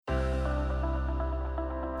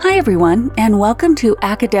Hi, everyone, and welcome to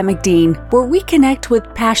Academic Dean, where we connect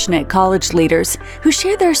with passionate college leaders who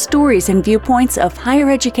share their stories and viewpoints of higher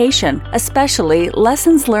education, especially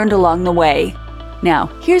lessons learned along the way. Now,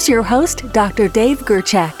 here's your host, Dr. Dave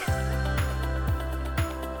Gerchak.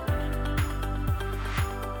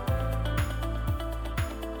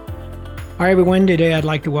 Hi, everyone. Today, I'd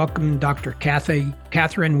like to welcome Dr. Catherine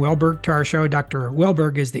Wehlburg to our show. Dr.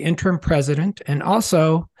 Wehlburg is the interim president and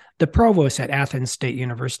also the provost at Athens State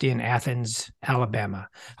University in Athens, Alabama.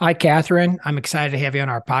 Hi, Catherine. I'm excited to have you on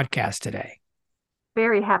our podcast today.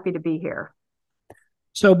 Very happy to be here.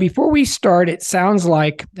 So before we start, it sounds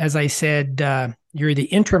like, as I said, you're the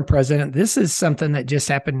interim president. This is something that just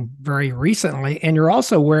happened very recently, and you're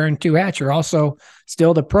also wearing two hats. You're also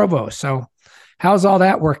still the provost. So how's all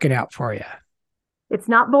that working out for you? It's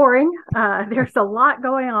not boring. There's a lot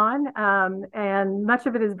going on, and much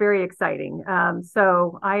of it is very exciting.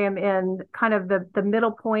 So I am in kind of the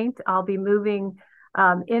middle point. I'll be moving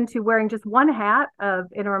into wearing just one hat of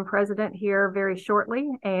interim president here very shortly,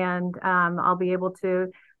 and I'll be able to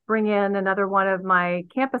bring in another one of my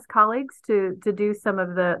campus colleagues to do some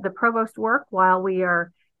of the provost work while we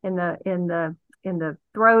are in the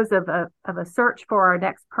throes of a search for our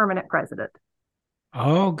next permanent president.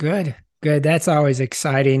 Oh, good. Good. That's always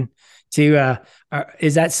exciting.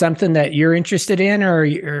 Is that something that you're interested in,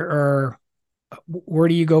 or where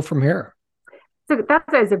do you go from here? So that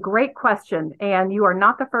is a great question, and you are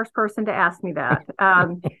not the first person to ask me that.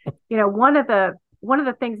 One of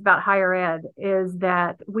the things about higher ed is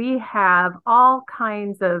that we have all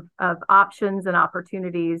kinds of options and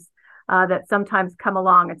opportunities that sometimes come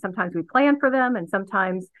along, and sometimes we plan for them, and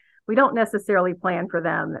sometimes we don't necessarily plan for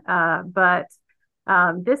them. But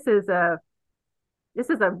this is a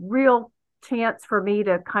real chance for me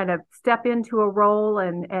to kind of step into a role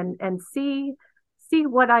and see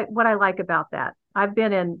what I like about that. I've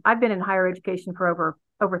been in higher education for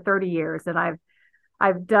over 30 years, and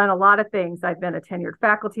I've done a lot of things. I've been a tenured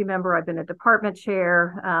faculty member. I've been a department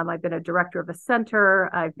chair. I've been a director of a center.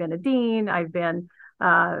 I've been a dean. I've been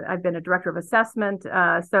a director of assessment.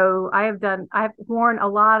 So I've worn a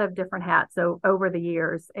lot of different hats over the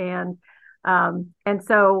years, and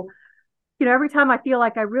so, every time I feel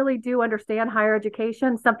like I really do understand higher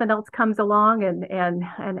education, something else comes along and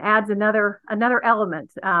adds another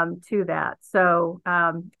element to that. So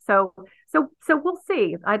we'll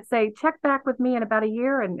see. I'd say check back with me in about a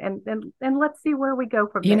year and let's see where we go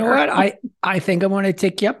from there. You know what? I think I want to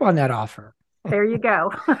take you up on that offer. There you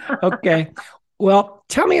go. Okay. Well,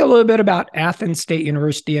 tell me a little bit about Athens State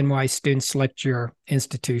University and why students select your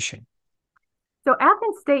institution. So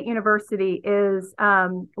Athens State University is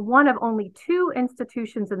one of only two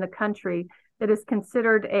institutions in the country that is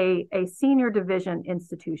considered a senior division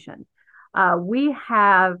institution. We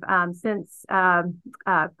have since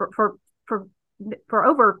for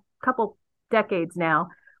over a couple decades now,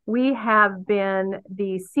 we have been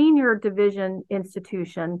the senior division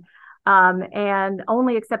institution and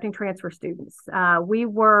only accepting transfer students. We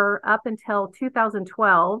were up until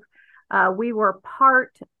 2012. We were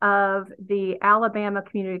part of the Alabama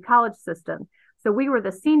community college system. So we were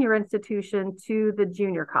the senior institution to the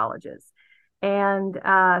junior colleges. And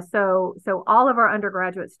so all of our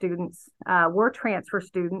undergraduate students were transfer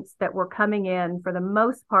students that were coming in for the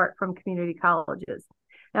most part from community colleges.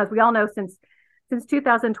 Now, as we all know, since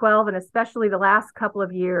 2012, and especially the last couple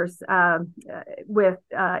of years, with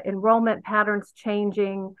enrollment patterns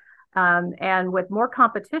changing and with more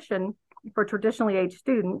competition for traditionally aged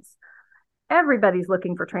students, everybody's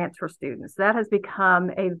looking for transfer students. That has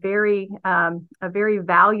become a very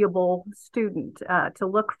valuable student to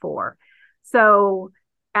look for. So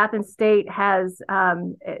Athens State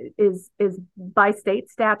is by state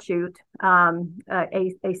statute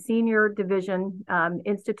a senior division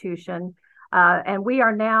institution, and we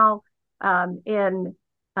are now in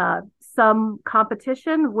some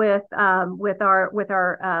competition with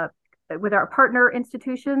our partner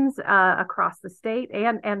institutions across the state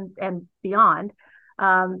and beyond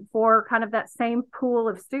for kind of that same pool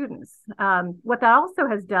of students. What that also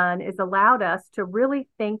has done is allowed us to really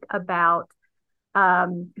think about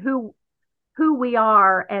who we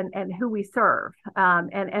are and who we serve.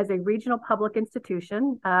 And as a regional public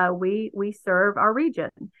institution, we serve our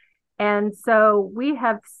region. And so we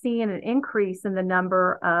have seen an increase in the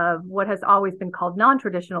number of what has always been called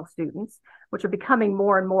non-traditional students, which are becoming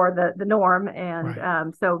more and more the norm. And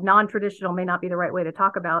right. So non-traditional may not be the right way to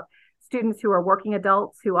talk about students who are working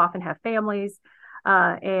adults who often have families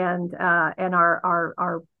and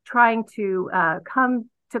are trying to come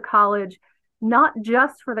to college, not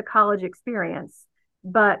just for the college experience,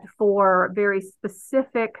 but for very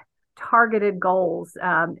specific targeted goals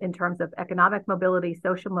in terms of economic mobility,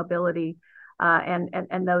 social mobility,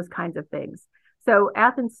 and those kinds of things. So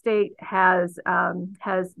Athens State has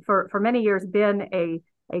for many years been a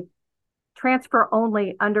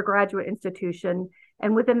transfer-only undergraduate institution,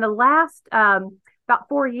 and within the last about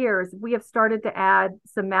 4 years, we have started to add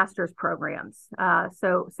some master's programs.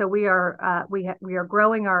 So we are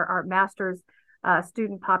growing our master's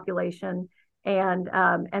student population, and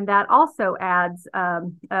that also adds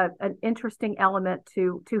an interesting element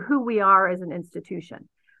to who we are as an institution.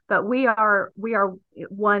 But we are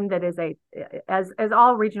one that is as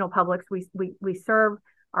all regional publics, we serve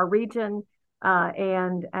our region,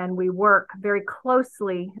 and we work very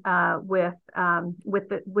closely with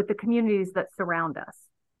the communities that surround us.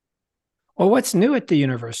 Well, what's new at the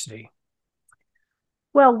university?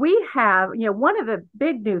 Well, we have, one of the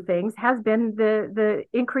big new things has been the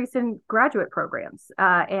increase in graduate programs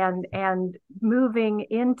and moving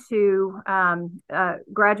into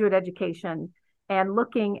graduate education, and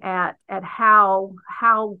looking at how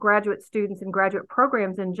graduate students and graduate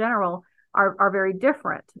programs in general are very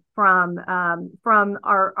different from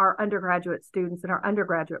our undergraduate students and our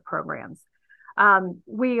undergraduate programs.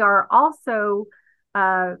 We are also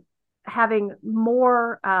having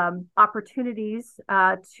more opportunities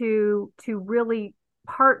to really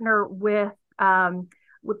partner with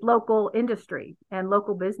local industry and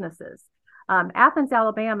local businesses. Athens,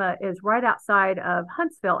 Alabama is right outside of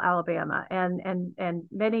Huntsville, Alabama, and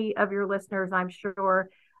many of your listeners, I'm sure,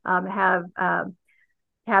 have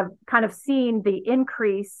kind of seen the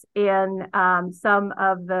increase in some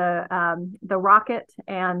of the rocket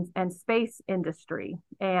and space industry,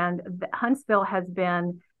 and Huntsville has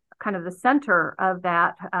been kind of the center of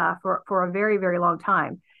that for a very, very long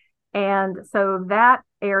time. And so that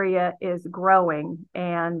area is growing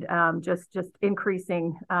and just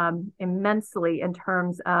increasing immensely in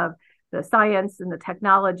terms of the science and the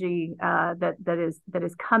technology that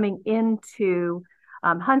is coming into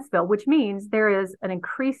Huntsville, which means there is an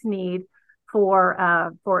increased need for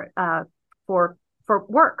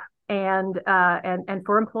work and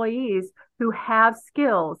for employees who have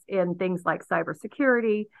skills in things like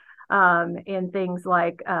cybersecurity, in things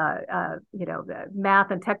like the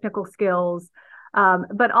math and technical skills,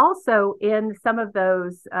 but also in some of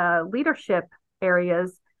those leadership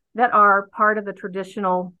areas that are part of the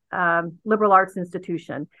traditional liberal arts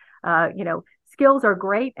institution. Skills are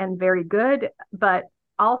great and very good, but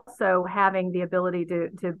also having the ability to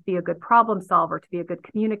be a good problem solver, to be a good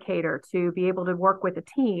communicator, to be able to work with a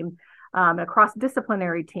team, a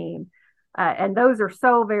cross-disciplinary team. And those are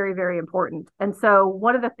so very, very important. And so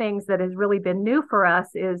one of the things that has really been new for us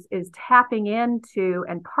is tapping into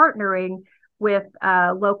and partnering with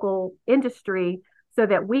local industry so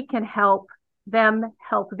that we can help them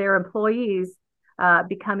help their employees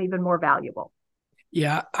become even more valuable.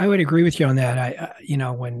 Yeah, I would agree with you on that.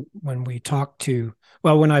 When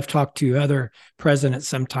I've talked to other presidents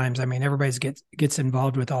sometimes, I mean, everybody gets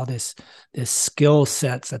involved with all this skill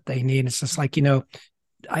sets that they need. It's just like,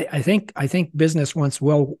 I think business wants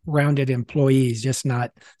well-rounded employees, just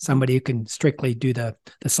not somebody who can strictly do the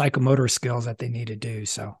psychomotor skills that they need to do.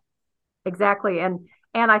 So exactly, and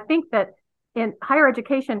I think that in higher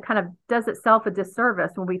education kind of does itself a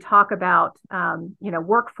disservice when we talk about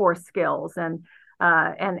workforce skills and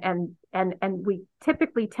we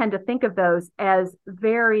typically tend to think of those as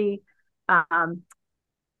very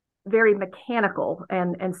very mechanical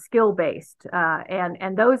and skill based,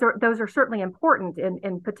 and those are certainly important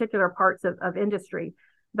in particular parts of industry.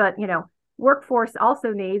 But workforce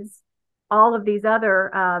also needs all of these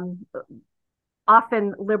other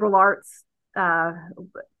often liberal arts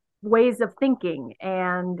ways of thinking,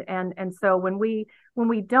 and so when we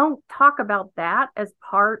don't talk about that as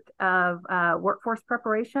part of workforce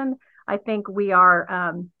preparation, I think we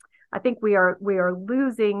are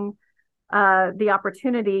losing the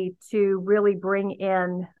opportunity to really bring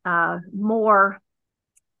in more,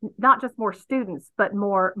 not just more students, but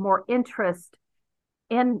more interest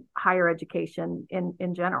in higher education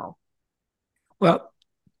in general. Well,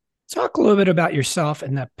 talk a little bit about yourself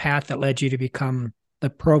and the path that led you to become the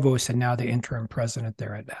provost and now the interim president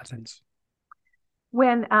there at Athens.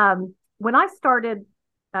 When I started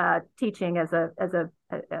teaching as a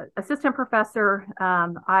assistant professor,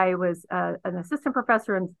 I was an assistant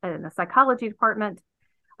professor in the psychology department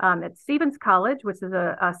at Stevens College, which is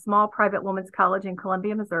a small private women's college in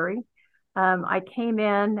Columbia, Missouri. I came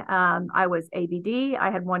in, I was ABD. I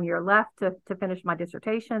had 1 year left to finish my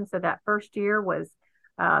dissertation. So that first year was,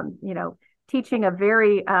 teaching a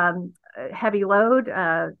very heavy load.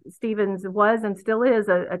 Stevens was and still is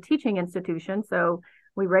a teaching institution. So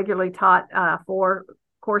we regularly taught 4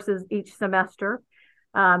 courses each semester.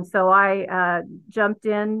 So I jumped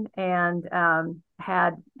in and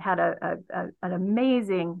had an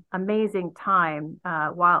amazing time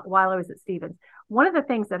while I was at Stevens. One of the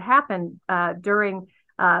things that happened during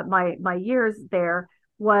my years there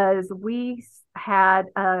was we had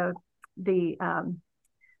the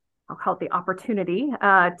I'll call it the opportunity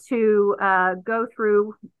to go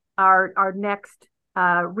through our next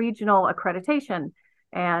regional accreditation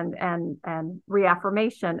and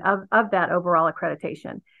reaffirmation of that overall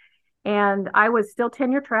accreditation. And I was still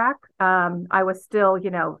tenure track. I was still,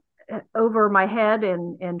 over my head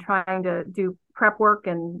in trying to do prep work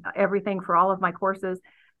and everything for all of my courses.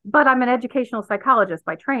 But I'm an educational psychologist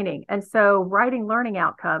by training. And so writing learning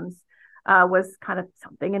outcomes was kind of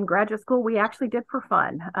something in graduate school we actually did for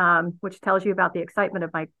fun, which tells you about the excitement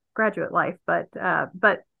of my graduate life. But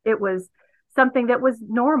it was something that was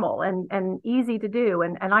normal and easy to do.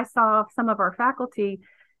 And I saw some of our faculty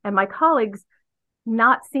and my colleagues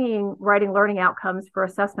not seeing writing learning outcomes for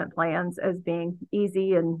assessment plans as being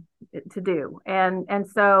easy and to do. And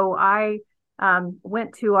so I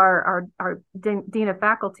went to our dean of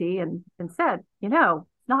faculty and said, it's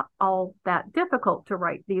not all that difficult to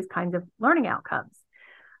write these kinds of learning outcomes.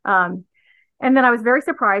 And then I was very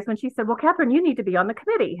surprised when she said, well, Catherine, you need to be on the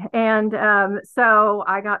committee. And so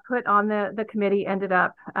I got put on the committee, ended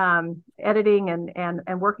up editing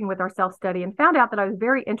and working with our self-study, and found out that I was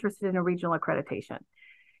very interested in a regional accreditation.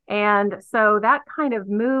 And so that kind of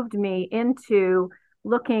moved me into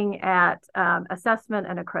looking at assessment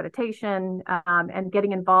and accreditation and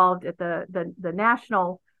getting involved at the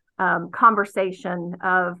national conversation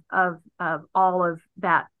of all of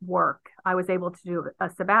that work. I was able to do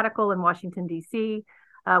a sabbatical in Washington, D.C.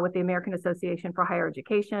 With the American Association for Higher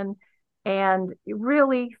Education, and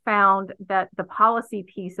really found that the policy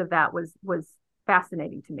piece of that was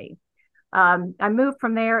fascinating to me. I moved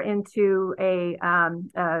from there into a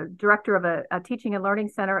director of a teaching and learning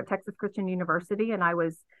center at Texas Christian University, and I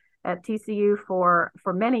was at TCU for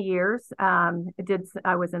many years.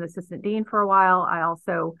 I was an assistant dean for a while. I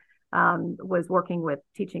also was working with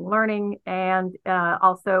teaching learning and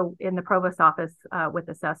also in the provost office with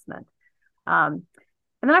assessment. And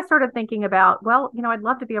then I started thinking about, I'd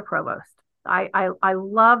love to be a provost. I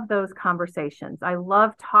love those conversations. I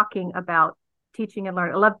love talking about teaching and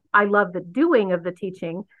learning. I love the doing of the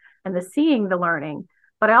teaching and the seeing the learning,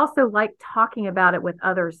 but I also like talking about it with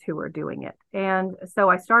others who are doing it. And so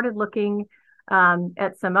I started looking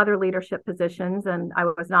at some other leadership positions, and I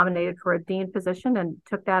was nominated for a dean position and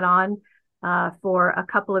took that on for a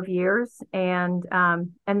couple of years, and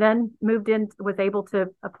then was able to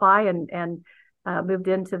apply and moved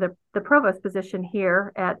into the provost position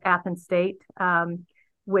here at Athens State,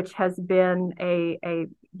 which has been a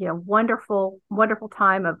wonderful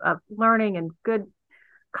time of learning and good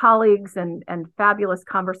colleagues and fabulous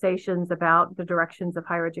conversations about the directions of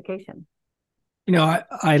higher education.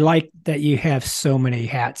 I like that you have so many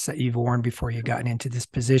hats that you've worn before you gotten into this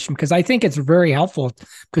position, because I think it's very helpful,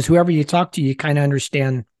 because whoever you talk to, you kind of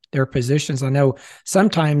understand their positions. I know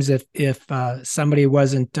sometimes if somebody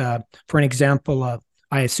wasn't, for an example,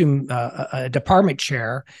 I assume a department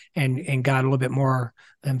chair and got a little bit more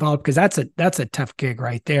involved, because that's a tough gig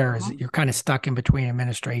right there. Is you're kind of stuck in between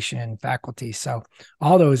administration and faculty. So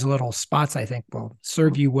all those little spots, I think, will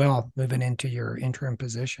serve you well moving into your interim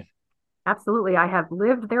position. Absolutely. I have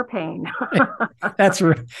lived their pain. That's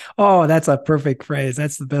a perfect phrase.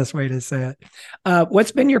 That's the best way to say it.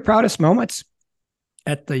 What's been your proudest moments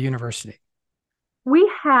at the university? We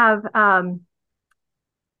have, I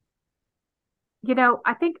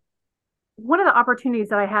think one of the opportunities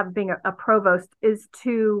that I have being a provost is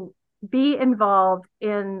to be involved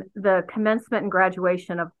in the commencement and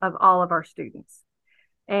graduation of all of our students.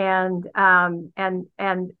 And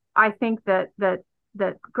I think that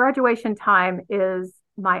graduation time is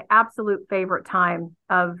my absolute favorite time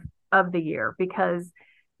of the year, because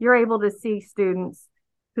you're able to see students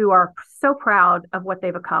who are so proud of what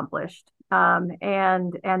they've accomplished, and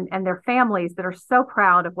their families that are so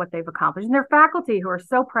proud of what they've accomplished, and their faculty who are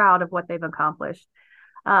so proud of what they've accomplished.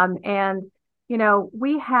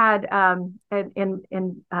 We had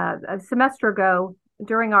in a semester ago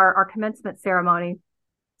during our commencement ceremony,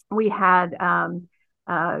 we had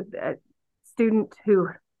a student who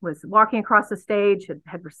was walking across the stage,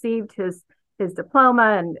 had received his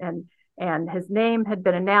diploma, and his name had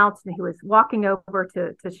been announced, and he was walking over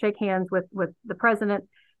to shake hands with the president,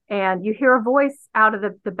 and you hear a voice out of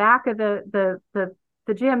the back of the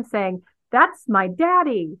gym saying, "That's my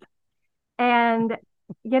daddy." And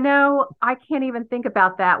I can't even think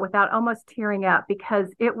about that without almost tearing up,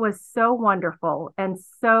 because it was so wonderful and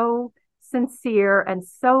so sincere and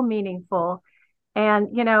so meaningful. And,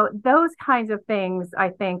 those kinds of things, I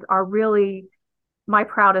think, are really my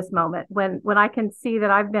proudest moment when I can see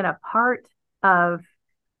that I've been a part of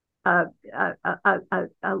a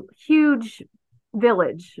huge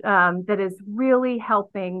village that is really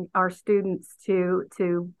helping our students to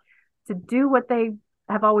do what they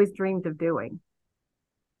have always dreamed of doing.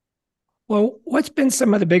 Well, what's been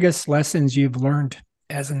some of the biggest lessons you've learned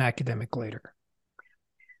as an academic leader?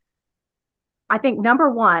 I think number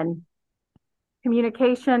one,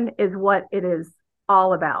 communication is what it is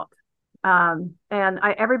all about.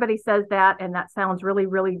 Everybody says that, and that sounds really,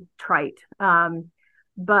 really trite.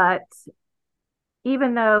 But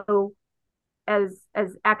even though as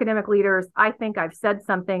academic leaders, I think I've said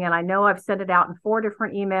something, and I know I've sent it out in 4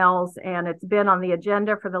 different emails, and it's been on the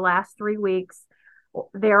agenda for the last 3 weeks,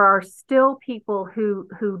 there are still people who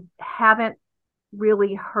haven't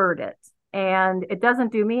really heard it. And it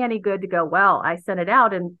doesn't do me any good to go, well, I sent it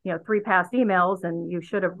out in 3 past emails and you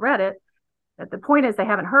should have read it. But the point is they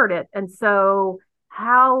haven't heard it. And so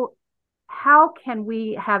how can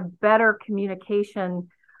we have better communication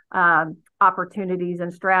opportunities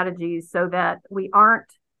and strategies so that we aren't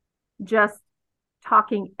just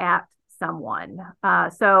talking at someone?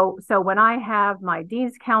 So when I have my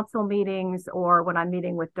Dean's Council meetings, or when I'm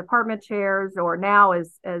meeting with department chairs, or now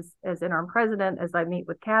as interim president, as I meet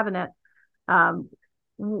with cabinet, I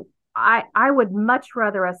would much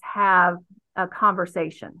rather us have a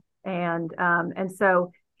conversation. And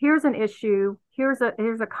so here's an issue, here's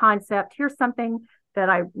a concept, here's something that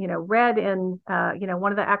I read in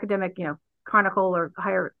one of the academic Chronicle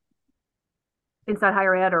or Inside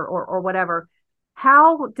Higher Ed or whatever.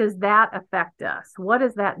 How does that affect us? What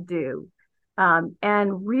does that do?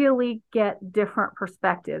 And really get different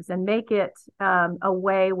perspectives and make it a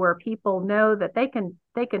way where people know that they can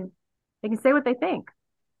say what they think,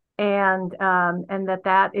 and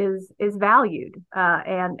that is valued,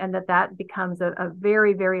 and that becomes a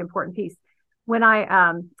very, very important piece. When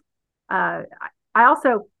I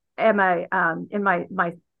also am in my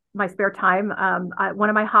spare time, one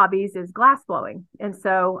of my hobbies is glass blowing, and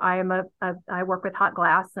so I work with hot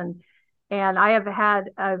glass, and I have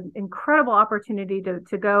had an incredible opportunity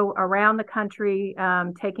to go around the country,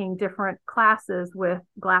 taking different classes with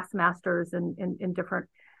glass masters in different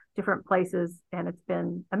places, and it's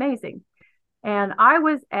been amazing. And I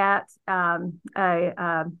was at a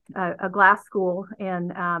glass school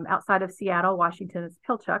in outside of Seattle, Washington. It's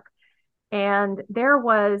Pilchuck, and there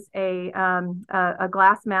was a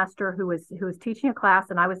glass master who was teaching a class,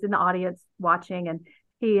 and I was in the audience watching, and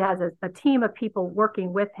he has a team of people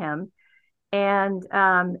working with him, and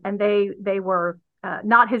they were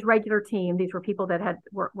not his regular team. These were people that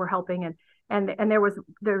were helping, and there's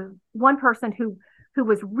one person who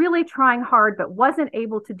was really trying hard but wasn't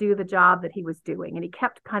able to do the job that he was doing, and he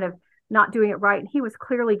kept kind of not doing it right, and he was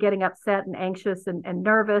clearly getting upset and anxious and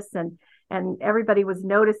nervous, and everybody was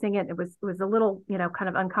noticing it. It was a little kind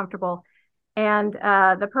of uncomfortable, and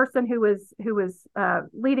the person who was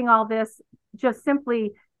leading all this just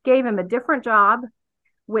simply gave him a different job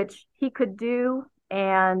which he could do,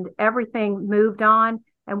 and everything moved on.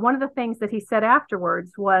 And one of the things that he said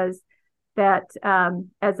afterwards was that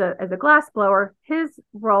as a glass blower, his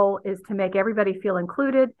role is to make everybody feel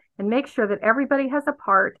included and make sure that everybody has a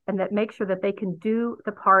part, and that make sure that they can do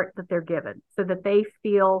the part that they're given, so that they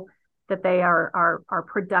feel that they are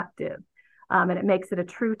productive, and it makes it a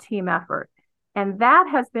true team effort. And that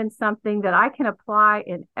has been something that I can apply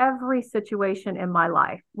in every situation in my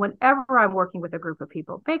life. Whenever I'm working with a group of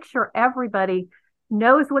people, make sure everybody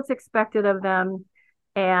knows what's expected of them,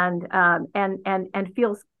 and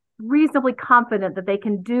feels reasonably confident that they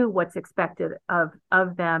can do what's expected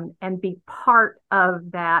of them and be part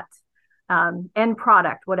of that end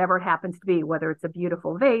product, whatever it happens to be, whether it's a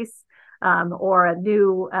beautiful vase, or a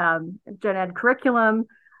new gen ed curriculum,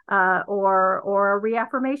 or a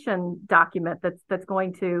reaffirmation document that's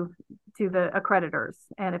going to the accreditors.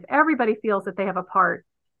 And if everybody feels that they have a part,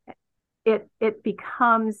 it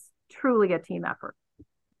becomes truly a team effort.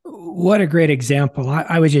 What a great example.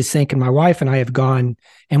 I was just thinking, my wife and I have gone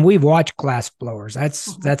and we've watched glass blowers.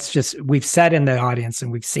 That's just, we've sat in the audience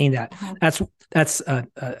and we've seen that. That's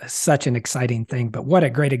such an exciting thing, but what a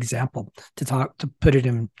great example to put it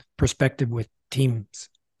in perspective with teams.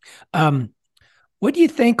 What do you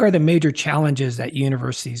think are the major challenges that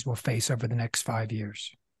universities will face over the next 5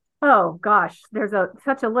 years? Oh gosh, there's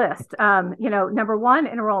such a list. Number one,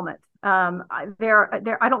 enrollment.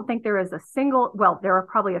 I don't think there is a single, well, there are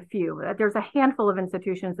probably a few. There's a handful of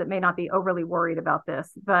institutions that may not be overly worried about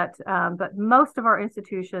this, but most of our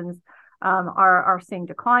institutions are seeing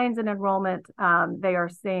declines in enrollment. They are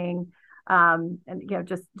seeing and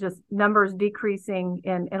just numbers decreasing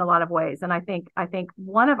in a lot of ways. And I think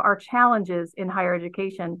one of our challenges in higher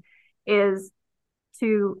education is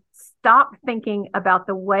to stop thinking about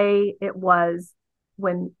the way it was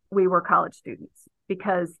when we were college students,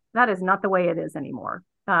 because that is not the way it is anymore.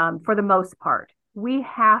 For the most part, we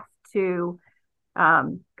have to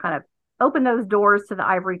kind of open those doors to the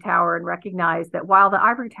ivory tower and recognize that while the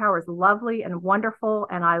ivory tower is lovely and wonderful,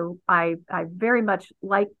 and I very much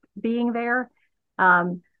like being there,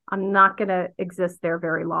 I'm not going to exist there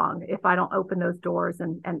very long if I don't open those doors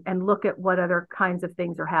and look at what other kinds of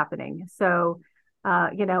things are happening. So,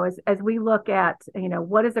 as we look at,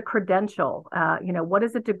 what is a credential, what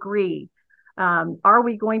is a degree? Are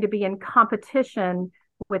we going to be in competition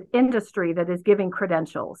with industry that is giving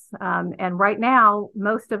credentials? And right now,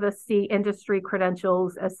 most of us see industry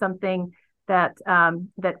credentials as something that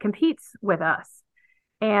competes with us.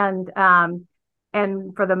 And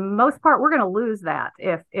for the most part, we're going to lose that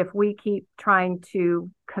if we keep trying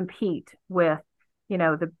to compete with,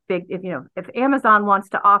 the big, if Amazon wants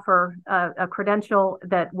to offer a credential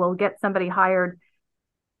that will get somebody hired,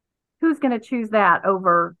 who's going to choose that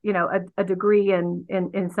over, a degree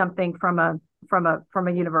in something from a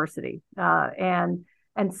university? And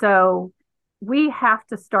so we have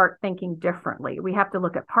to start thinking differently. We have to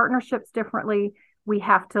look at partnerships differently. We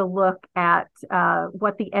have to look at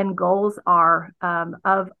what the end goals are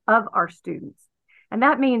of our students. And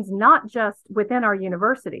that means not just within our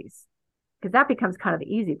universities, because that becomes kind of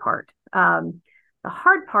the easy part. The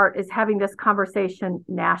hard part is having this conversation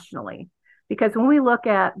nationally. Because when we look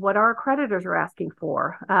at what our accreditors are asking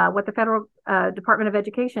for, what the federal Department of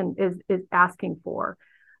Education is asking for,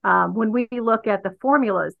 when we look at the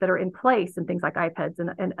formulas that are in place and things like iPads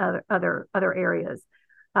and other areas,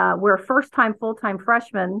 where first-time, full-time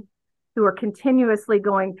freshmen who are continuously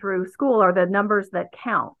going through school are the numbers that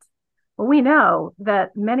count. Well, we know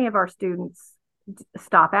that many of our students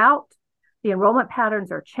stop out, the enrollment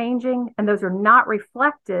patterns are changing, and those are not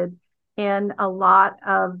reflected in a lot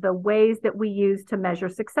of the ways that we use to measure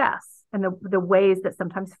success and the ways that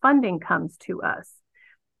sometimes funding comes to us.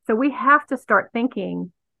 So we have to start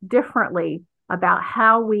thinking differently about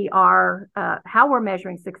how we're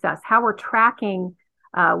measuring success, how we're tracking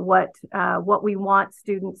what we want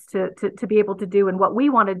students to be able to do and what we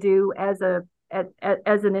want to do as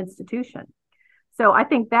an institution. So I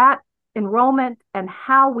think that enrollment and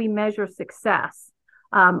how we measure success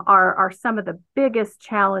are some of the biggest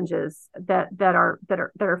challenges that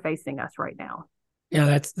are facing us right now.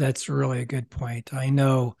 Yeah, that's really a good point. I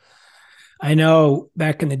know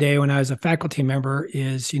back in the day when I was a faculty member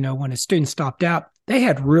is, when a student stopped out, they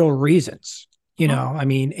had real reasons, I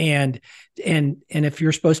mean, and if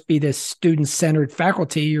you're supposed to be this student-centered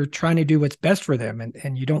faculty, you're trying to do what's best for them.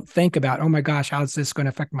 And you don't think about, oh my gosh, how's this going to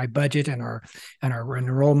affect my budget and our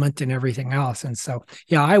enrollment and everything else. And so,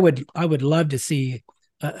 yeah, I would love to see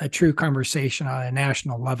a true conversation on a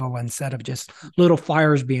national level instead of just little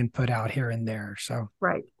flyers being put out here and there. So,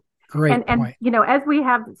 right. Great point. And, as we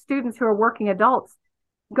have students who are working adults,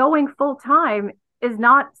 going full time is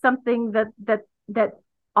not something that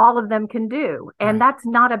all of them can do. And That's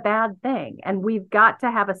not a bad thing. And we've got to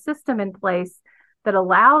have a system in place that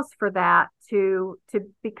allows for that to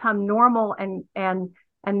become normal and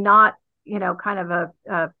not, kind of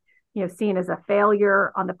seen as a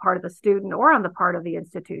failure on the part of the student or on the part of the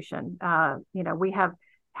institution. We have,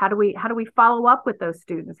 how do we follow up with those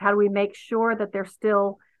students? How do we make sure that they're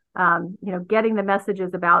still getting the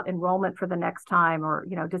messages about enrollment for the next time? Or,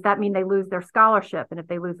 does that mean they lose their scholarship? And if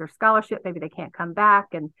they lose their scholarship, maybe they can't come back.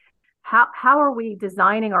 And how are we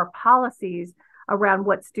designing our policies around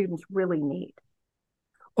what students really need?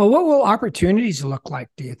 Well, what will opportunities look like,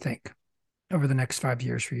 do you think, over the next 5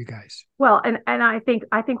 years for you guys? Well, and I think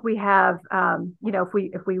we have,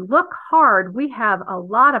 if we look hard, we have a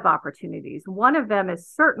lot of opportunities. One of them is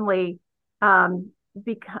certainly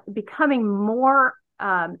becoming more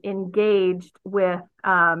engaged with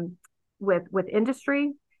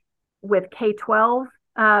industry, with K-12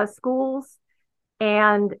 schools,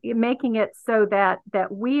 and making it so that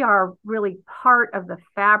we are really part of the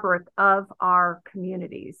fabric of our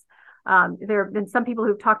communities. There have been some people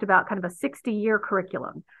who've talked about kind of a 60-year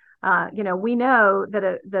curriculum. We know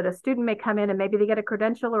that a student may come in and maybe they get a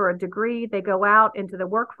credential or a degree, they go out into the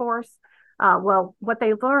workforce. Well, what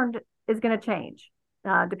they learned is going to change.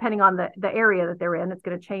 Depending on the area that they're in, it's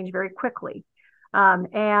going to change very quickly.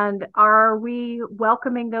 And are we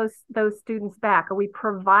welcoming those students back? Are we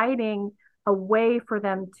providing a way for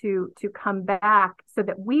them to come back so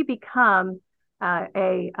that we become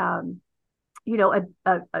a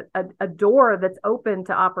door that's open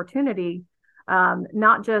to opportunity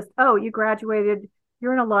Not just, oh, you graduated,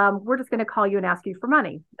 you're an alum, we're just going to call you and ask you for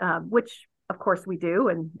money, which of course we do,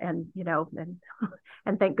 and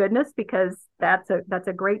and thank goodness, because that's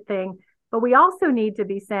a great thing. But we also need to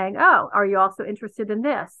be saying, oh, are you also interested in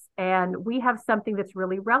this? And we have something that's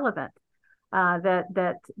really relevant,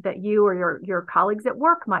 that you or your colleagues at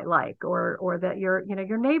work might like, or that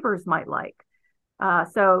your neighbors might like.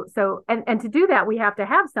 So to do that, we have to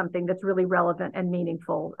have something that's really relevant and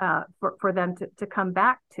meaningful for them to come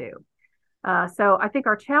back to. So I think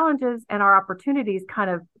our challenges and our opportunities kind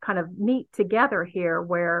of meet together here,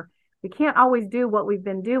 where we can't always do what we've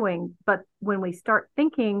been doing, but when we start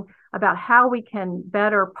thinking about how we can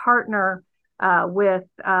better partner with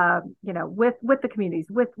the communities,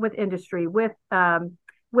 with industry, with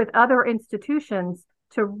other institutions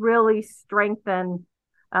to really strengthen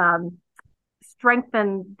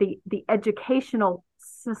the educational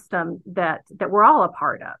system that we're all a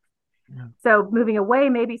part of. Yeah. So moving away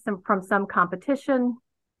maybe from some competition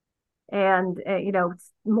and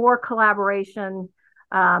more collaboration,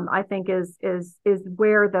 I think is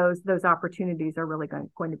where those opportunities are really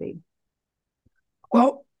going to be.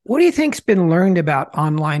 Well, what do you think's been learned about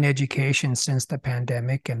online education since the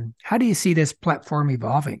pandemic, and how do you see this platform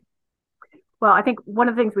evolving? Well, I think one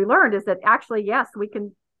of the things we learned is that actually, yes, we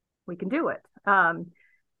can do it.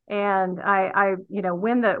 And I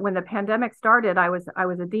when the pandemic started, I was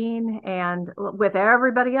a dean, and with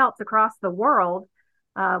everybody else across the world,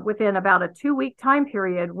 within about a 2-week time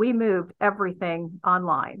period, we moved everything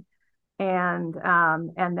online, and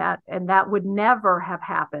that would never have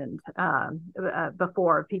happened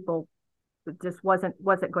before. People, it just wasn't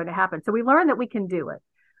going to happen. So we learned that we can do it.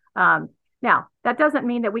 Now, that doesn't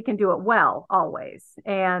mean that we can do it well always.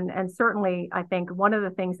 And certainly, I think one of the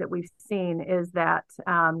things that we've seen is that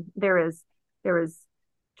there is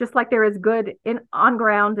just like there is good on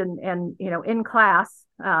ground and in class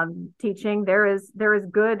teaching, there is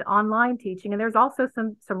good online teaching, and there's also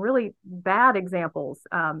some really bad examples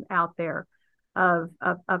out there of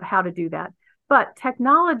how to do that. But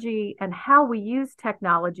technology and how we use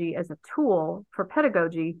technology as a tool for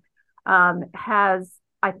pedagogy has,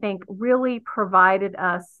 I think, really provided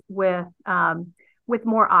us with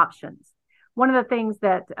more options. One of the things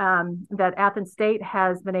that Athens State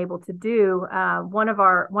has been able to do, one of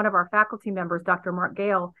our faculty members, Dr. Mark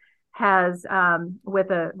Gale, has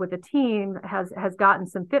with a team has gotten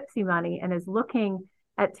some FIPSI money and is looking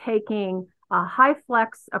at taking a high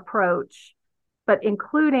flex approach, but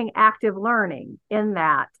including active learning in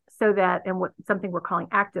that, so that, and something we're calling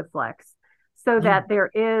active flex, so that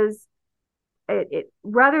there is.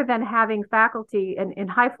 Rather than having faculty in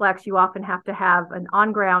high flex, you often have to have an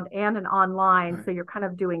on ground and an online, right. So you're kind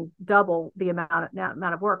of doing double the amount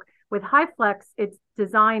of work. With high flex, it's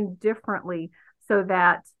designed differently so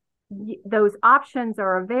that those options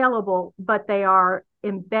are available, but they are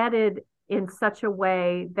embedded in such a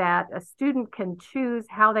way that a student can choose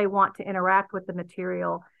how they want to interact with the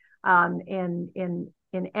material in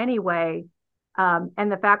any way. And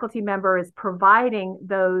the faculty member is providing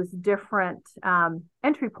those different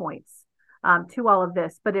entry points to all of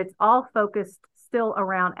this, but it's all focused still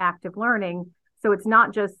around active learning. So it's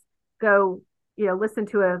not just go, listen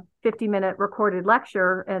to a 50-minute recorded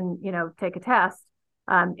lecture and, take a test.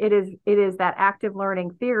 It is that active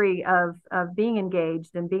learning theory of being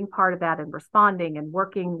engaged and being part of that and responding and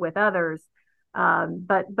working with others,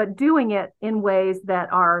 but doing it in ways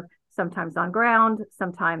that are sometimes on ground,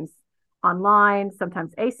 sometimes online,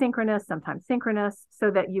 sometimes asynchronous, sometimes synchronous,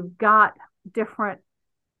 so that you've got different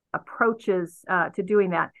approaches to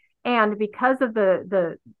doing that. And because of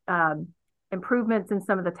the improvements in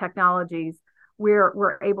some of the technologies,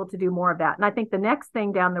 we're able to do more of that. And I think the next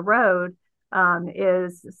thing down the road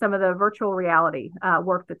is some of the virtual reality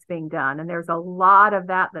work that's being done. And there's a lot of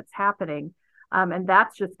that's happening. And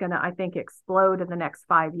that's just going to, I think, explode in the next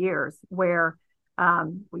 5 years, where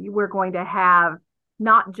we're going to have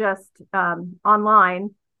not just online,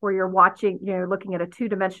 where you're watching, looking at a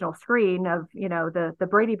 2-dimensional screen of, the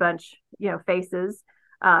Brady Bunch, faces,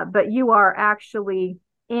 but you are actually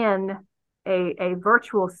in a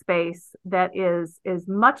virtual space that is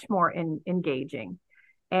much more engaging.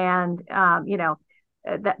 And,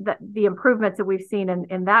 that the improvements that we've seen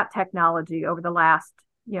in that technology over the last,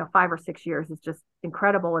 5 or 6 years is just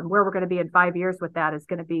incredible. And where we're going to be in 5 years with that is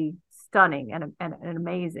going to be stunning and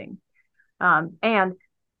amazing. And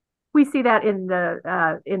we see that in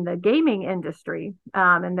the gaming industry,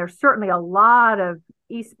 and there's certainly a lot of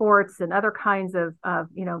esports and other kinds of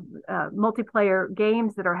multiplayer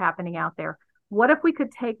games that are happening out there. What if we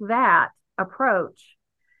could take that approach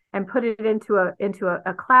and put it into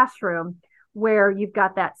a classroom where you've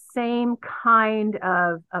got that same kind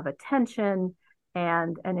of attention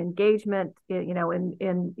and engagement,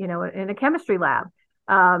 in a chemistry lab,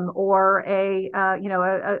 or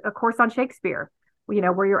a course on Shakespeare,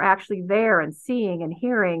 where you're actually there and seeing and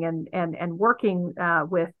hearing and working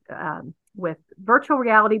with virtual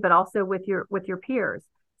reality, but also with your peers.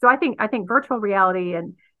 So I think virtual reality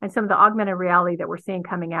and some of the augmented reality that we're seeing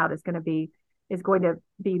coming out is going to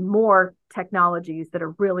be more technologies that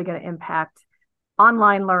are really going to impact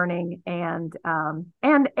online learning and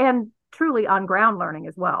truly on ground learning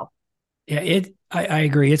as well. Yeah, I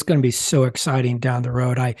agree. It's going to be so exciting down the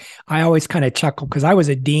road. I always kind of chuckle because I was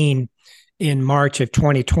a dean in March of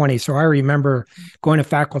 2020. So I remember going to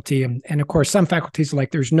faculty and of course, some faculties are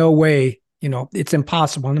like, there's no way, it's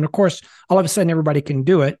impossible. And then of course, all of a sudden everybody can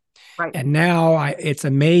do it. Right. And now it's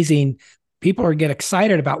amazing. People are get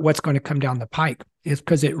excited about what's going to come down the pike. It's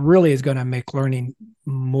because it really is going to make learning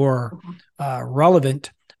more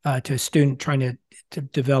relevant to a student trying to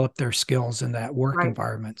develop their skills in that work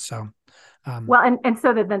environment. So, well, and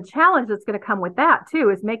so the challenge that's going to come with that too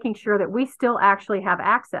is making sure that we still actually have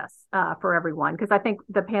access for everyone. Because I think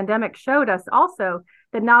the pandemic showed us also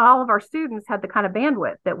that not all of our students had the kind of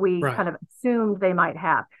bandwidth that we kind of assumed they might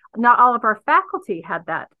have. Not all of our faculty had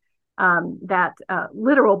that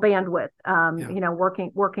literal bandwidth,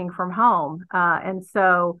 working from home. And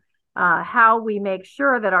so how we make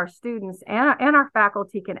sure that our students and our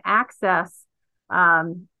faculty can access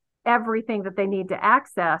everything that they need to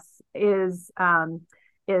access is going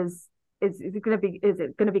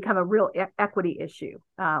to become a real equity issue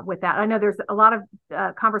with that. I know there's a lot of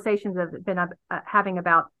conversations that have been having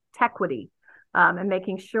about tequity and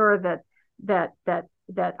making sure that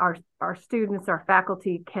our students, our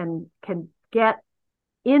faculty can get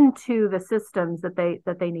into the systems that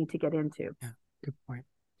they need to get into. Yeah, good point.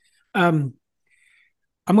 I'm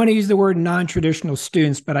going to use the word non-traditional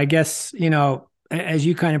students, but I guess, as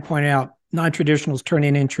you kind of point out, non-traditional is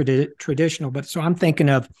turning into traditional. But so I'm thinking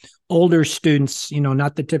of older students,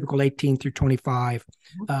 not the typical 18 through 25,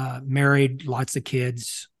 married, lots of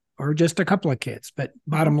kids, or just a couple of kids. But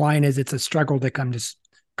bottom line is it's a struggle to come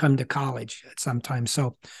to college at some time.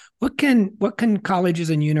 So what can colleges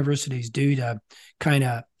and universities do to kind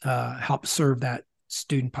of help serve that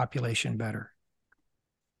student population better?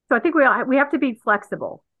 So I think we have to be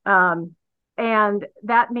flexible. And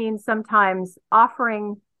that means sometimes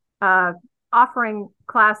offering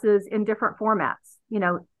classes in different formats.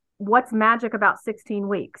 What's magic about 16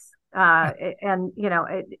 weeks? Are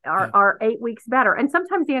 8 weeks better? And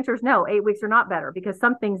sometimes the answer is no, 8 weeks are not better because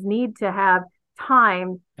some things need to have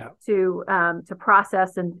time to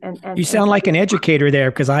process and you sound like an educator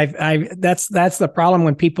there, because that's the problem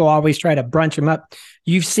when people always try to bunch them up.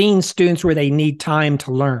 You've seen students where they need time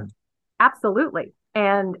to learn. Absolutely.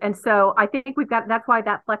 And so I think that's why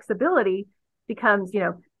that flexibility becomes,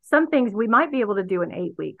 some things we might be able to do in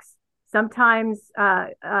 8 weeks. Sometimes,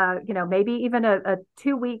 maybe even a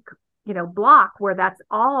 2 week, block where that's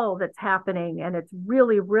all that's happening and it's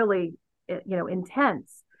really, really,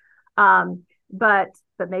 intense. But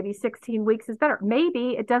maybe 16 weeks is better.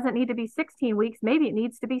 Maybe it doesn't need to be 16 weeks. Maybe it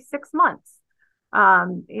needs to be 6 months.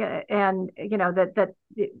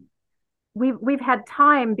 We've had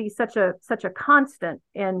time be such a constant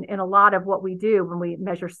in a lot of what we do when we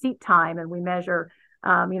measure seat time and we measure,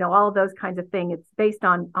 all of those kinds of things. It's based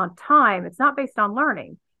on time. It's not based on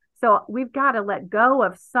learning. So we've got to let go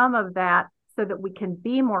of some of that so that we can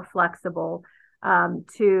be more flexible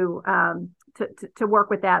to work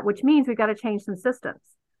with that, which means we've got to change some systems.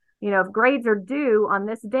 If grades are due on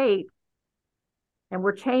this date and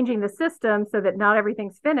we're changing the system so that not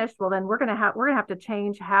everything's finished, well, then we're going to have to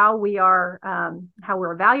change how we're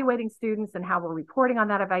evaluating students and how we're reporting on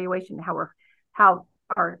that evaluation, how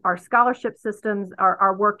our scholarship systems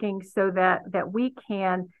are working so that we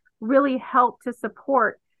can really help to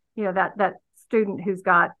support, that student who's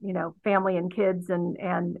got, family and kids and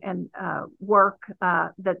work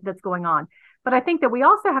that's going on. But I think that we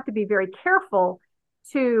also have to be very careful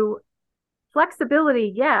to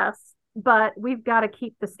flexibility, yes, but we've got to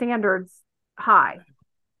keep the standards high,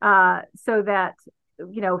 so that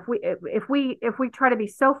if we try to be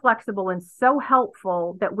so flexible and so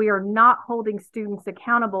helpful that we are not holding students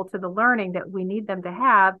accountable to the learning that we need them to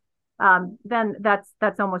have, then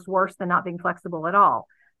that's almost worse than not being flexible at all.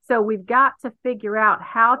 So we've got to figure out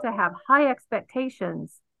how to have high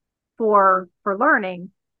expectations for learning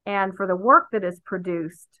and for the work that is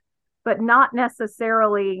produced, but not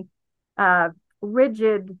necessarily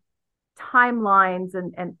rigid timelines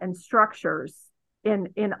and structures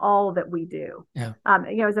in all that we do. Yeah.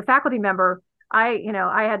 As a faculty member, I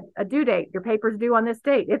had a due date. Your paper's due on this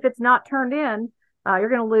date. If it's not turned in, you're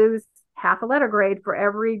going to lose half a letter grade for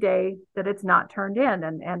every day that it's not turned in.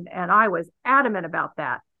 And I was adamant about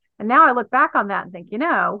that. And now I look back on that and think,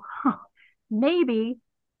 maybe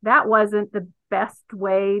that wasn't the best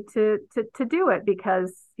way to do it,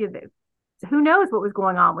 because who knows what was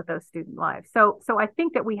going on with those student lives. So I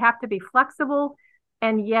think that we have to be flexible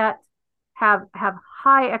and yet have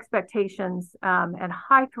high expectations and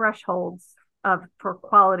high thresholds for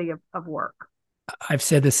quality of work. I've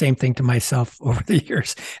said the same thing to myself over the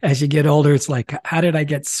years. As you get older, it's like, how did I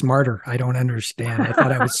get smarter? I don't understand. I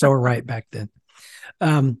thought I was so right back then.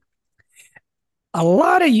 A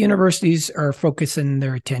lot of universities are focusing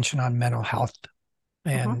their attention on mental health.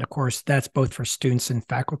 And of course, that's both for students and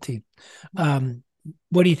faculty.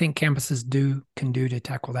 What do you think campuses can do to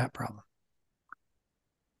tackle that problem?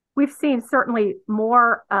 We've seen certainly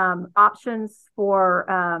more options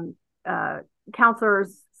for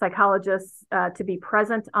counselors, psychologists to be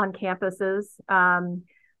present on campuses.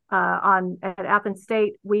 At Athens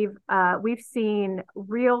State, we've seen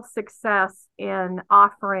real success in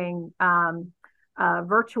offering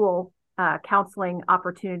virtual counseling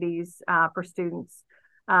opportunities for students.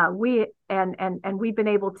 We've been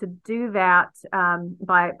able to do that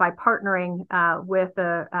by partnering with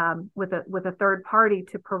a third party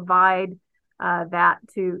to provide that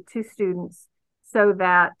to students, so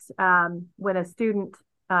that when a student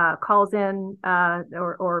calls in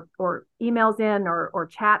or emails in or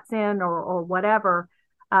chats in or whatever,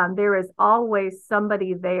 there is always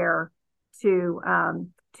somebody there to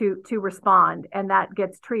respond, and that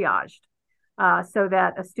gets triaged. So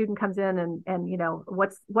that a student comes in and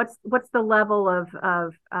what's the level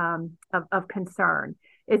of concern?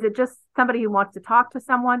 Is it just somebody who wants to talk to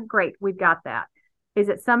someone? Great, we've got that. Is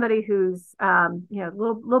it somebody who's a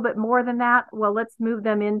little bit more than that? Well, let's move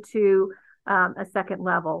them into a second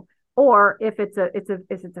level. Or if it's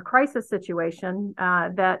a crisis situation,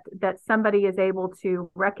 that somebody is able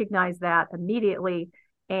to recognize that immediately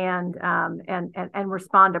and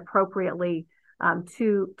respond appropriately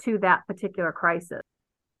to that particular crisis.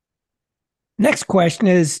 Next question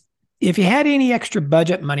is, if you had any extra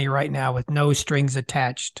budget money right now with no strings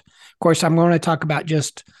attached, of course, I'm going to talk about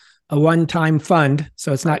just a one-time fund.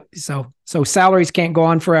 So it's not, so salaries can't go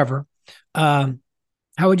on forever. How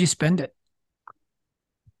would you spend it?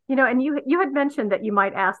 And you had mentioned that you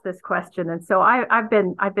might ask this question. And so I've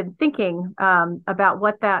been thinking about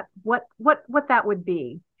what that would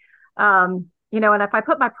be. And if I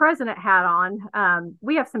put my president hat on,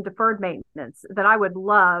 we have some deferred maintenance that I would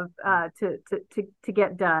love to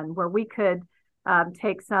get done, where we could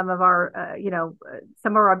take some of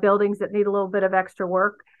our buildings that need a little bit of extra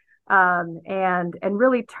work, and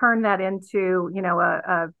really turn that into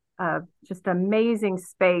a just amazing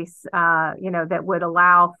space, that would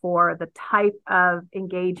allow for the type of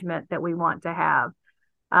engagement that we want to have,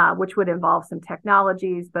 which would involve some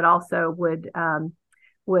technologies, but also would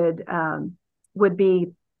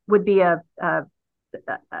be an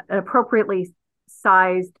appropriately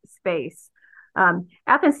sized space.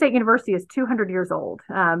 Athens State University is 200 years old,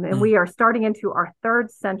 and we are starting into our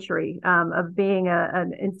third century of being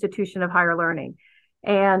an institution of higher learning.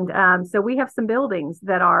 And so we have some buildings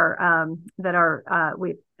that are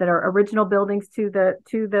original buildings to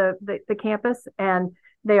the campus, and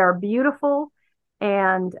they are beautiful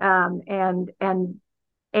and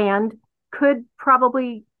could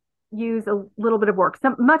probably use a little bit of work.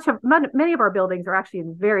 Many of our buildings are actually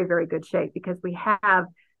in very, very good shape because we have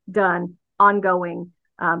done ongoing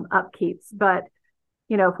upkeeps. But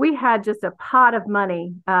if we had just a pot of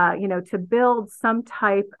money, to build some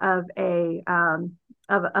type of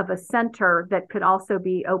a center that could also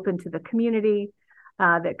be open to the community,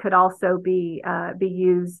 that could also be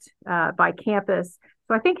used by campus.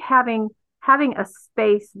 So I think having a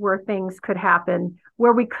space where things could happen,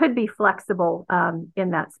 where we could be flexible in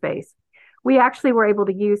that space. We actually were able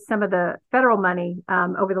to use some of the federal money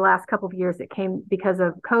over the last couple of years that came because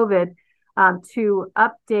of COVID to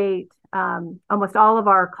update almost all of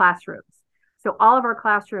our classrooms. So all of our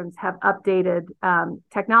classrooms have updated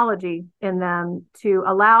technology in them to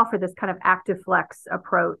allow for this kind of active flex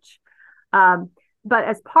approach. But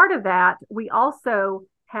as part of that, we also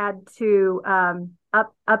had to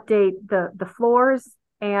update the floors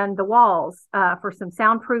and the walls for some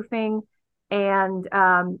soundproofing and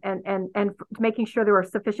making sure there were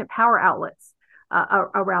sufficient power outlets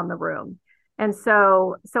around the room. And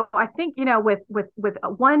so I think, with a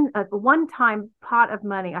one-time pot of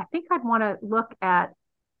money, I think I'd want to look at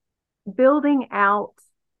building out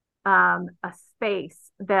a space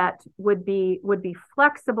that would be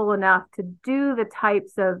flexible enough to do the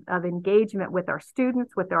types of engagement with our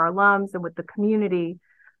students, with our alums, and with the community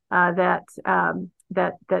that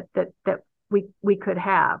we could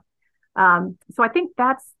have. So I think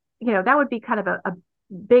that's, that would be kind of a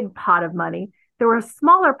big pot of money. There were a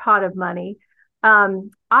smaller pot of money.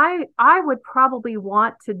 I would probably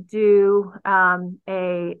want to do an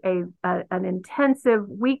intensive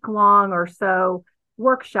week-long or so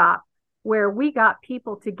workshop where we got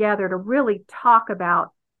people together to really talk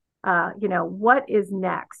about, what is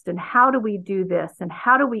next and how do we do this and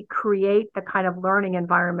how do we create the kind of learning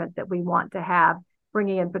environment that we want to have,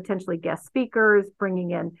 bringing in potentially guest speakers,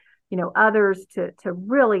 bringing in, others to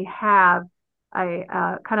really have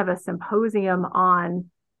a kind of a symposium on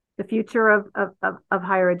the future of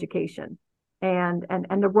higher education and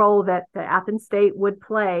the role that the Athens State would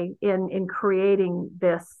play in creating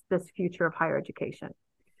this future of higher education.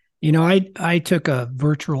 I took a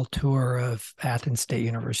virtual tour of Athens State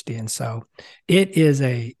University, and so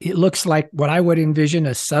it looks like what I would envision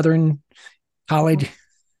a Southern college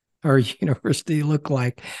or university look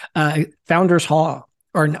like. Founders Hall,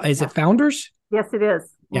 or is it Founders? Yes, it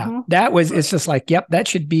is. Yeah, it's just like, yep, that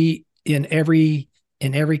should be in every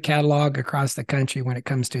catalog across the country when it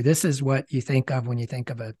comes to, this is what you think of when you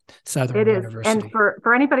think of a Southern university. And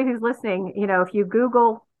for anybody who's listening, if you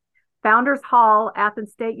Google Founders Hall,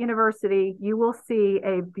 Athens State University, you will see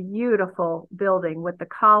a beautiful building with the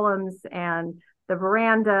columns and the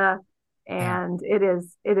veranda, and it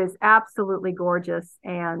is absolutely gorgeous.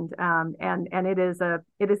 And it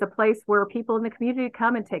is a place where people in the community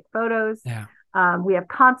come and take photos. Yeah. We have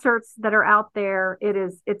concerts that are out there.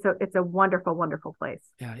 It's a wonderful, wonderful place.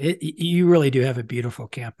 Yeah, you really do have a beautiful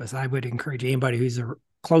campus. I would encourage anybody who's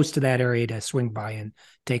close to that area to swing by and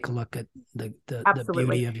take a look at the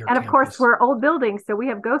beauty of your campus. And of course, we're old buildings, so we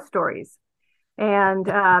have ghost stories. And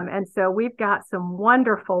so we've got some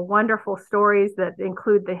wonderful, wonderful stories that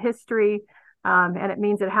include the history. And it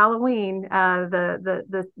means at Halloween,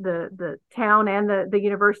 the town and the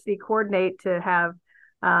university coordinate to have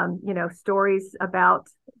stories about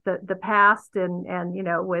the past and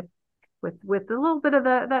with a little bit of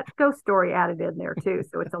that ghost story added in there too.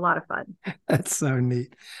 So it's a lot of fun. That's so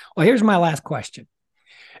neat. Well, here's my last question.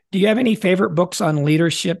 Do you have any favorite books on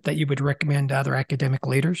leadership that you would recommend to other academic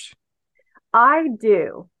leaders? I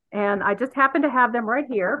do. And I just happen to have them right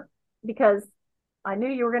here because I knew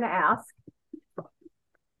you were going to ask.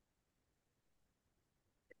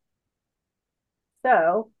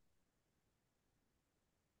 So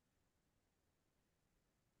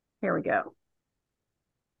here we go.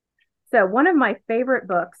 So one of my favorite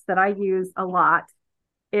books that I use a lot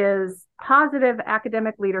is Positive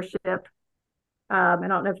Academic Leadership. I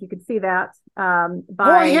don't know if you can see that.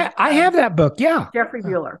 By I have that book. Yeah. Jeffrey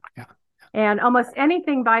Buehler. Yeah. And almost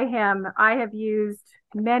anything by him, I have used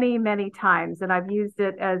many, many times. And I've used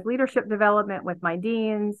it as leadership development with my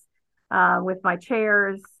deans, with my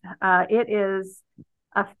chairs. It is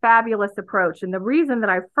a fabulous approach. And the reason that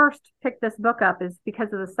I first picked this book up is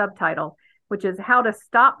because of the subtitle, which is How to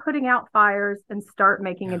Stop Putting Out Fires and Start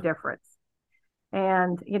Making a Difference.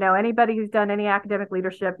 And, anybody who's done any academic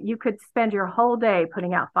leadership, you could spend your whole day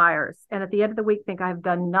putting out fires. And at the end of the week, think I've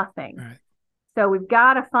done nothing. Right. So we've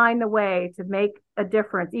got to find the way to make a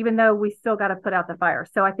difference, even though we still got to put out the fire.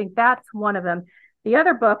 So I think that's one of them. The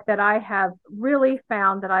other book that I have really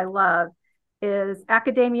found that I love is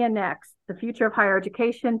Academia Next, The Future of Higher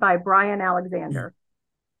Education by Brian Alexander.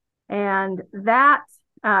 And that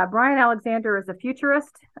Brian Alexander is a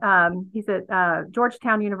futurist. He's at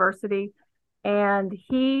Georgetown University, and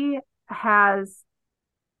he has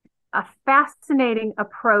a fascinating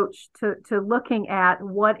approach to looking at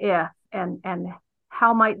what if and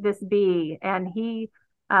how might this be. And he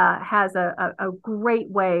has a great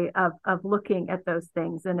way of looking at those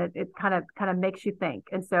things, and it kind of makes you think.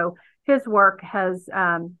 And so his work has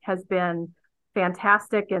been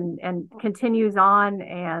fantastic and continues on.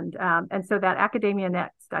 And so that Academia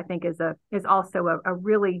Next, I think, is also a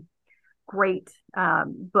really great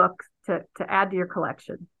book to add to your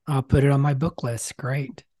collection. I'll put it on my book list.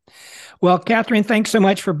 Great. Well, Catherine, thanks so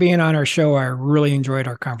much for being on our show. I really enjoyed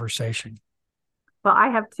our conversation. Well, I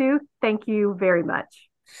have too. Thank you very much.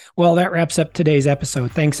 Well, that wraps up today's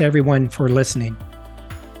episode. Thanks, everyone, for listening.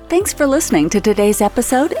 Thanks for listening to today's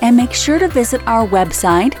episode, and make sure to visit our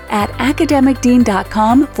website at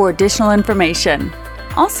academicdean.com for additional information.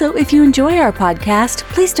 Also, if you enjoy our podcast,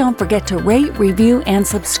 please don't forget to rate, review, and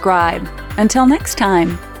subscribe. Until next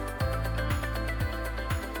time.